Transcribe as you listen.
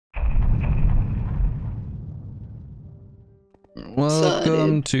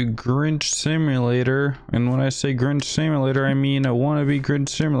Welcome to Grinch Simulator. And when I say Grinch Simulator, I mean a wannabe Grinch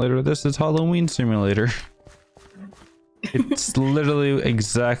Simulator. This is Halloween Simulator. It's literally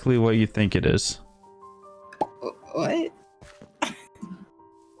exactly what you think it is. What?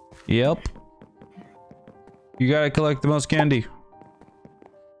 Yep. You gotta collect the most candy.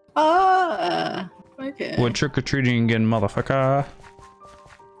 Okay. What trick-or-treating again, motherfucker?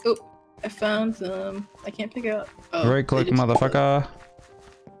 Oh, I found some. I can't pick out. Oh, Right click, motherfucker.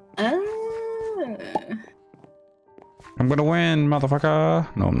 I'm gonna win,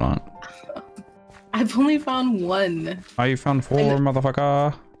 motherfucker. No, I'm not. I've only found one. Oh, you found four,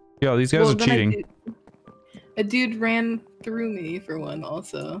 motherfucker. Yo, these guys are cheating. A dude ran through me for one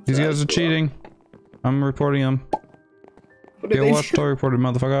also. These guys are cheating. I'm reporting them. What did Get they watched or reported,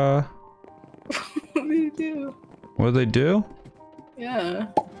 motherfucker. What do you do? What did they do? Yeah.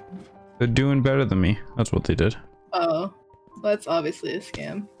 They're doing better than me. That's what they did. Oh, well, that's obviously a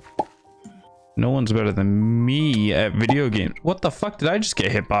scam. No one's better than me at video games. What the fuck did I just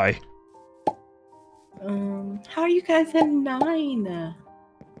get hit by? How are you guys at 9?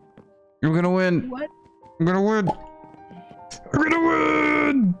 You're gonna win. What? I'm gonna win. I'm gonna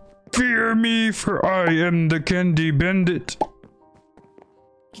win. Fear me, for I am the Candy Bandit.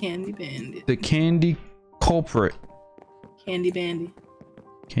 Candy Bandit. The candy culprit. Candy Bandy.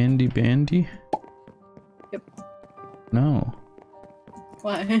 Candy Bandy? Yep. No.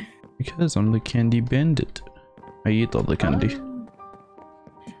 Why? Because I'm the Candy Bandit. I eat all the candy.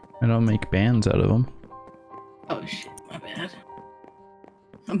 I don't make bands out of them. Oh shit, my bad.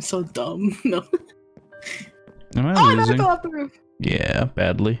 I'm so dumb. No. Am I I losing? fell off the roof. Yeah,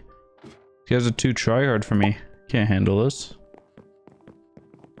 badly. You guys are too tryhard for me. Can't handle this.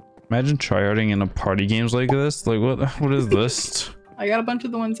 Imagine tryharding in a party games like this. Like what is this? I got a bunch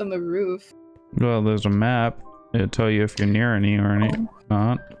of the ones on the roof. Well, there's a map. It'll tell you if you're near any or any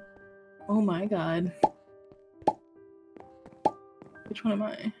not. Oh my god. Which one am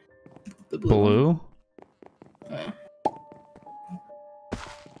I? The blue. Blue?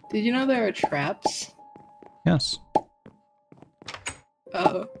 Did you know there are traps? Yes.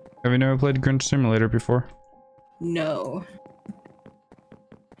 Oh. Have you never played Grinch Simulator before? No.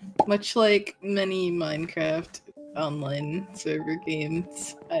 Much like many Minecraft online server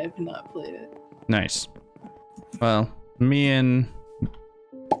games, I have not played it. Nice. Well, me and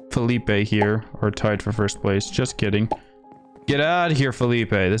Felipe here are tied for first place. Just kidding. Get out of here, Felipe.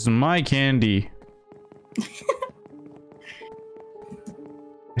 This is my candy.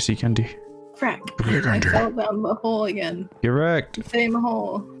 I see candy. Crack. I fell down the hole again. You're wrecked. Same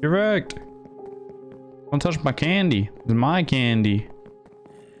hole. You're wrecked. Don't touch my candy. It's my candy.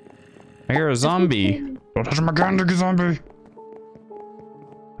 I hear a zombie. Don't touch my candy, zombie.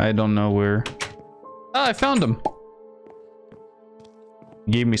 I don't know where. Oh, I found him.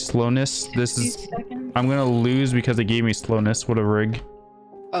 He gave me slowness. This is. I'm gonna lose because it gave me slowness. What a rig.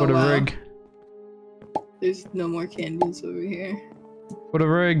 Oh, what a wow. rig. There's no more candies over here. What a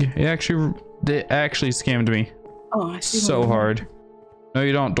rig. They actually scammed me. Oh, I see. So hard. No,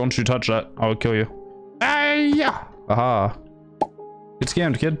 you don't. Don't you touch that. I'll kill you. Ah! Aha. Get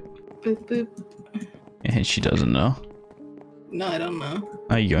scammed, kid. Boop, boop. And she doesn't know. No, I don't know.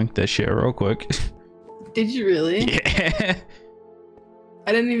 I yoinked that shit real quick. Did you really? Yeah.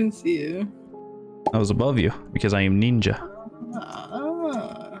 I didn't even see you. I was above you because I am ninja.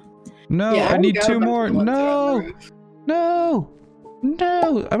 No, yeah, I need two more. No. No.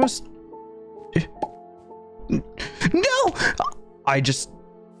 No. I must. No. I just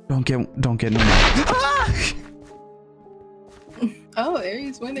don't get no more. Ah! Oh,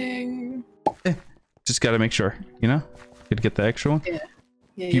 Aries winning. Just gotta make sure, you know? Could get the extra one. Yeah.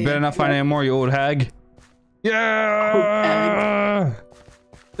 You better not find any more, you old hag. Yeah! Old hag.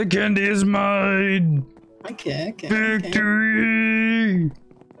 The candy is mine! Okay. Victory! Okay.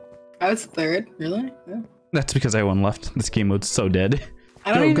 I was third, really? Yeah. That's because I won left. This game mode's so dead.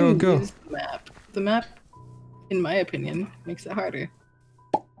 I don't even use the map. The map, in my opinion, makes it harder.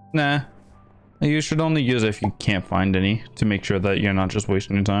 Nah. You should only use it if you can't find any, to make sure that you're not just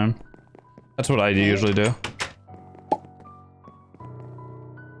wasting your time. That's what I usually do.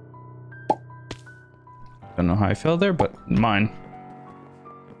 Don't know how I fell there, but mine.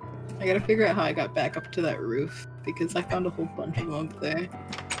 I gotta figure out how I got back up to that roof, because I found a whole bunch of them up there.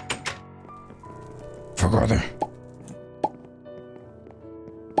 Forgot there.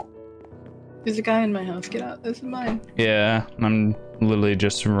 There's a guy in my house. Get out. This is mine. Yeah, I'm literally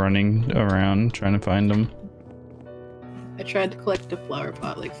just running around trying to find him. I tried to collect a flower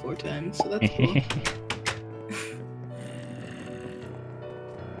pot like 4 times, so that's cool.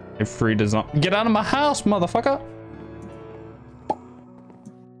 You're free to Get out of my house, motherfucker!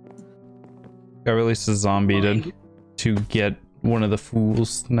 I released a zombie to get one of the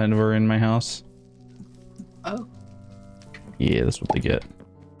fools that were in my house. Oh. Yeah, that's what they get.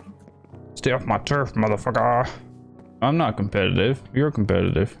 Stay off my turf, motherfucker. I'm not competitive. You're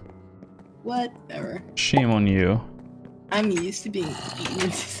competitive. Whatever. Shame on you. I'm used to being eaten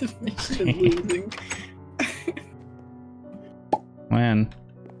into submission and losing. Man.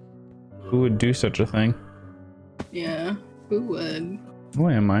 Who would do such a thing? Yeah, who would?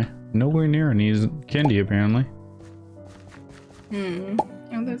 Where am I? Nowhere near any candy, apparently. Oh,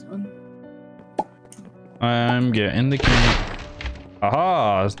 there's one. I'm getting the candy.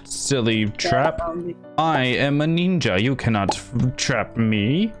 Aha! Silly trap. I am a ninja. You cannot trap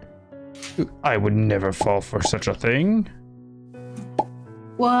me. I would never fall for such a thing.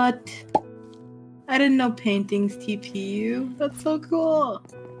 What? I didn't know paintings TP you. That's so cool.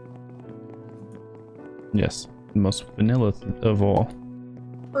 Yes, most vanilla of all.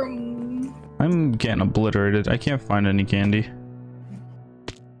 I'm getting obliterated. I can't find any candy.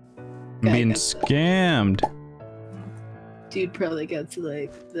 I'm being scammed. Dude probably gets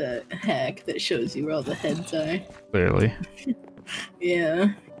like the hack that shows you where all the heads are. Clearly.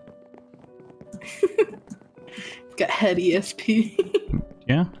 Yeah. Got head ESP.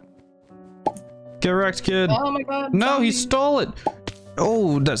 Yeah. Get wrecked, kid. Oh my god. No, zombie. he stole it.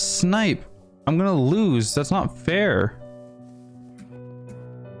 Oh, that snipe. I'm gonna lose. That's not fair.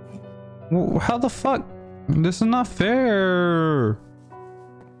 How the fuck? This is not fair.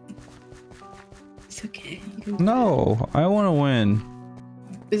 It's okay. No, I want to win.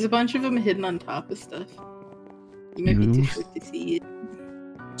 There's a bunch of them hidden on top of stuff. You might be too short to see it.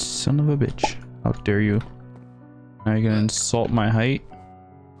 Son of a bitch. How dare you? Now you're gonna insult my height?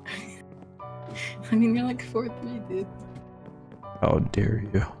 I mean, you're like 4'3", dude. How dare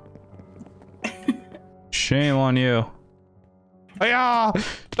you? Shame on you. Aya!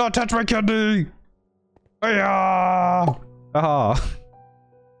 Don't touch my candy! Aya! Aha!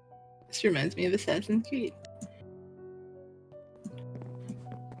 This reminds me of Assassin's Creed.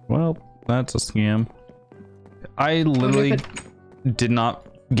 Well, that's a scam. I literally did not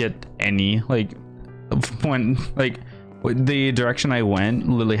get any, like, when, like, the direction I went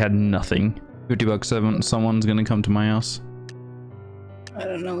literally had nothing. $50 someone's gonna come to my house. I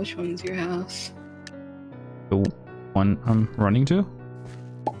don't know which one's your house. The one I'm running to?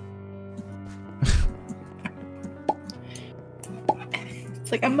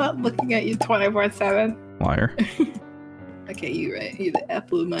 It's like, I'm not looking at you 24/7. Liar. Okay, you're right. You're the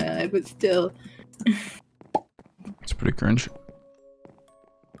apple of my eye, but still. It's pretty cringe.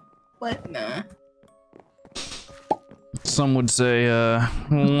 What? Nah. Some would say,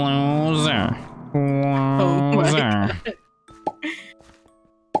 loser. Oh my Loser. god.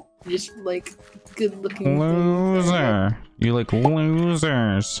 Just like good looking. Loser. You like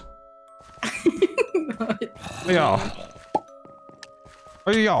losers. Yeah.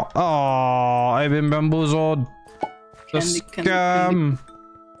 Yeah. Oh, I've been bamboozled. The scam.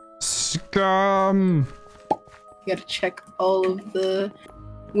 Scam. You gotta check all of the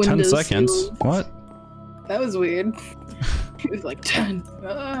 10 windows. seconds. seals. What? That was weird. He was like 10.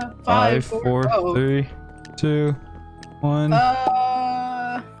 5, 4, 3, 2, 1.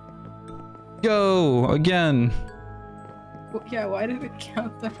 Go again. Yeah, why did it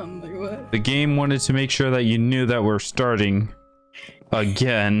count down? Like what? The game wanted to make sure that you knew that we're starting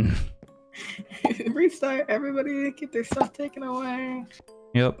again. Restart. Everybody get their stuff taken away.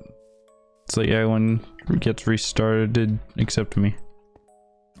 Yep. So yeah, everyone gets restarted except me.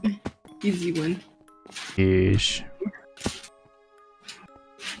 Easy win. Ish.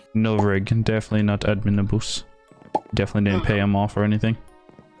 No rig. Definitely not adminabus. Definitely didn't pay him off or anything.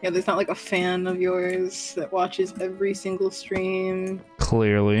 Yeah, there's not like a fan of yours that watches every single stream.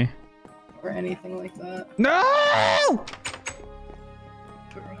 Clearly. Or anything like that. No!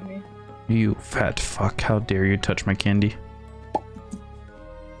 Pepperoni. You fat fuck. How dare you touch my candy?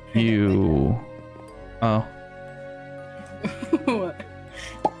 You. Oh. What?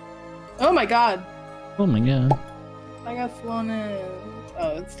 Oh my god! Oh my god. I got flown in.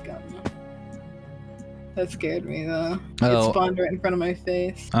 Oh, it's gone. That scared me though. Oh. It spawned right in front of my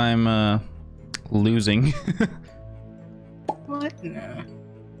face. I'm losing. What? No.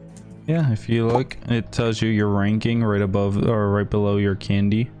 Yeah, if you look, it tells you your ranking right above or right below your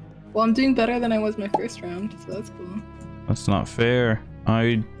candy. Well, I'm doing better than I was my first round, so that's cool. That's not fair.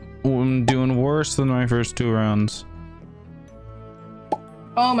 I'm doing worse than my first 2 rounds.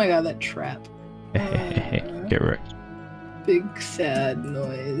 Oh my god, that trap. Get wrecked. Big sad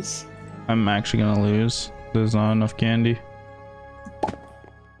noise. I'm actually gonna lose. There's not enough candy. I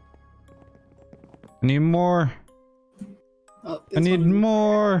need more. Oh, I need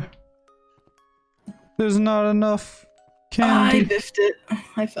more. There's not enough I candy. biffed it.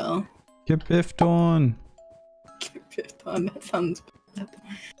 I fell. Get biffed on. Get biffed on. That sounds bad.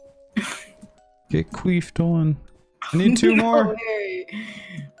 Get queefed on. I need 2 more. Way.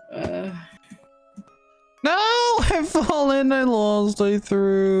 No! I've fallen. I lost. I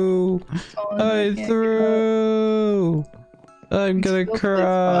threw. I threw. I'm gonna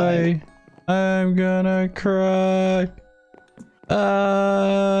cry. I'm gonna cry.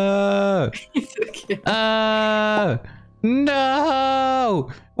 No!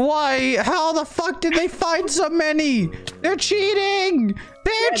 Why? How the fuck did they find so many? They're cheating!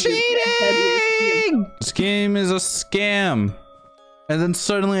 They're cheating! This game is a scam. And then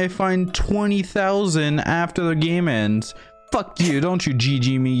suddenly I find 20,000 after the game ends. Fuck you, don't you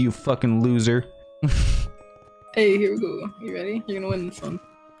GG me, you fucking loser. Hey, here we go. You ready? You're gonna win this one.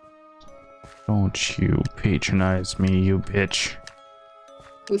 Don't you patronize me, you bitch.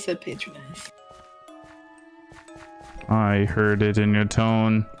 Who said patronize? I heard it in your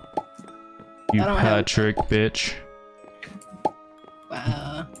tone. You Patrick bitch.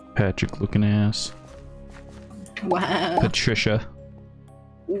 Wow. Patrick looking ass. Wow. Patricia.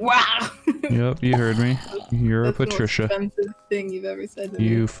 Wow. Yep, you heard me. You're a Patricia. That's the most offensive thing you've ever said to me.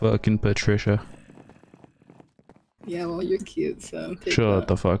 You fucking Patricia. Yeah, well, you're cute, so take Shut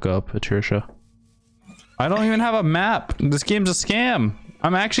the fuck up, Patricia. I don't even have a map. This game's a scam.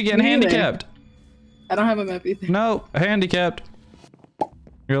 I'm actually getting handicapped. I don't have a map either. No, handicapped.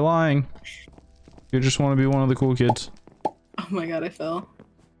 You're lying. You just want to be one of the cool kids. Oh my god, I fell.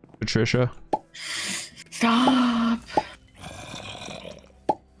 Patricia. Stop!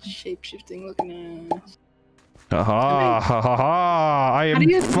 Shape-shifting looking ass. Ha ha ha ha! I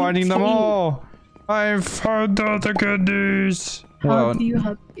am finding them all! I've found all the goodies! How do you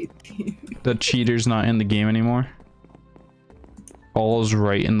have 18? The cheater's not in the game anymore. All is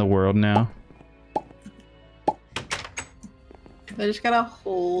right in the world now. I just gotta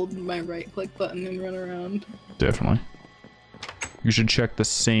hold my right click button and run around. Definitely. You should check the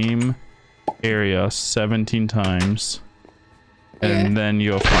same area 17 times. And then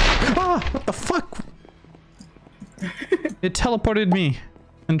you'll find— Ah! What the fuck? It teleported me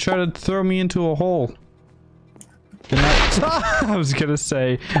and tried to throw me into a hole. And I was gonna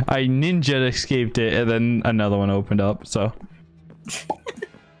say I ninja escaped it and then another one opened up, so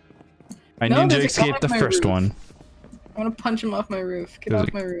I ninja escaped the first one. I want to punch him off my roof. Get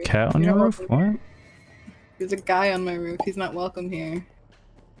off my roof. Cat on your roof? What? There's a guy on my roof. He's not welcome here.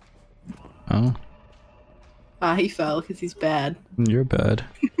 Oh. Ah, he fell because he's bad. You're bad.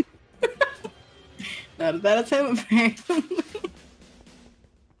 Not as bad as him, apparently.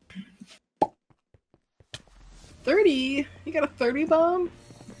 30? You got a 30 bomb?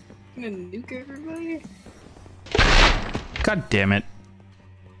 You gonna nuke everybody? God damn it.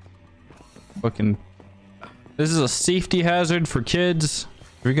 Fucking. This is a safety hazard for kids.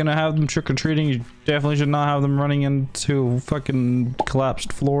 If you're gonna have them trick-or-treating, you definitely should not have them running into fucking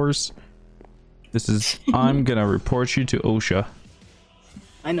collapsed floors. This is— I'm gonna report you to OSHA.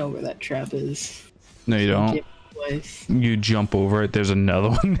 I know where that trap is. No, you don't. You jump over it, there's another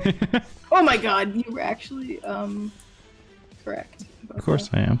one. Oh my god, you were actually, correct. Of course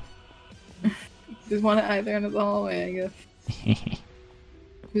I am. There's one at either end of the hallway, I guess.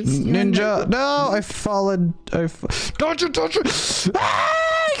 Ninja! No! I've fallen. Don't you touch it!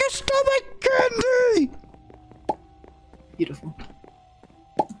 Ah! You stole my candy! Beautiful.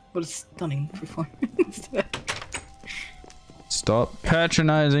 What a stunning performance. Stop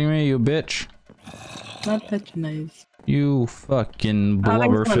patronizing me, you bitch. Not patronize. You fucking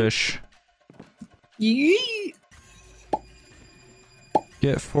blubberfish. Yeet!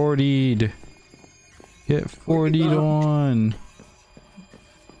 Get 40'd. Get 40'd on.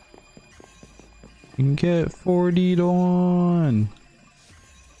 You can get 40'd on.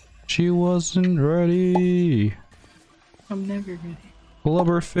 She wasn't ready. I'm never ready.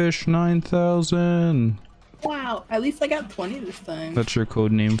 Blubberfish 9000. Wow, at least I got 20 this time. That's your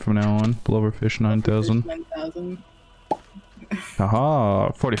code name from now on. Blubberfish 9000. 9,000.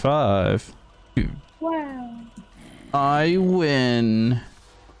 Haha, 45. Wow. I win.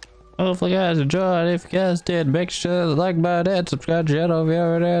 Hopefully you guys enjoyed. If you guys did, make sure to like, button, subscribe to the channel if you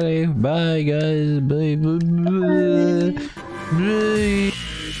haven't already. Bye guys. Bye. Bye. Bye.